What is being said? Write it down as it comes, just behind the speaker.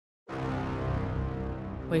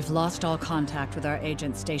We've lost all contact with our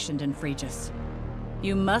agent stationed in Phrygia.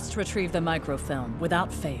 You must retrieve the microfilm without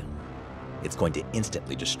fail. It's going to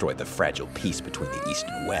instantly destroy the fragile peace between the East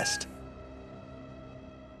and West.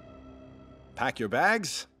 Pack your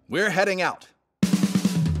bags. We're heading out.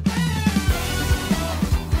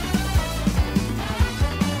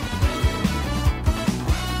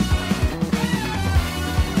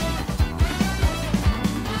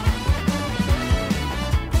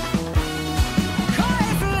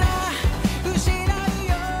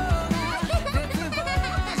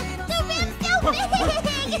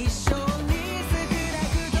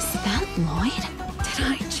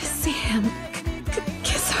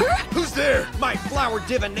 Who's there? My flower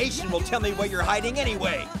divination will tell me where you're hiding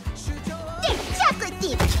anyway. This chocolate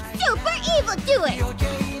thief, super evil doer.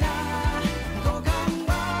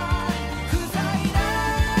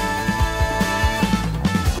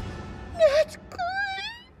 That's good.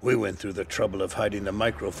 We went through the trouble of hiding the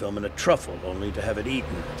microfilm in a truffle, only to have it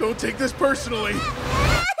eaten. Don't take this personally. Please,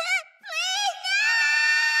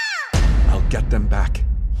 I'll get them back,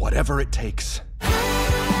 whatever it takes.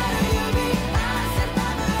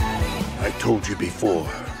 I told you before,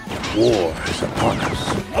 war is upon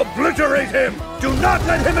us. Obliterate him! Do not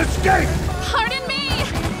let him escape! Pardon me!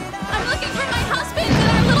 I'm looking for my husband and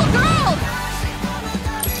our little girl!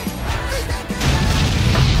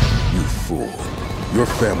 You fool. Your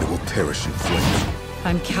family will perish in flames.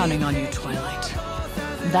 I'm counting on you, Twilight.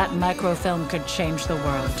 That microfilm could change the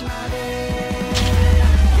world.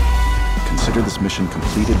 Consider this mission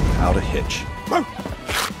completed without a hitch.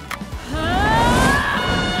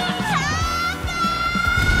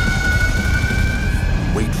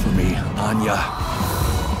 Wait for me, Anya.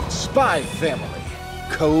 Spy Family.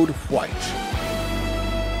 Code White.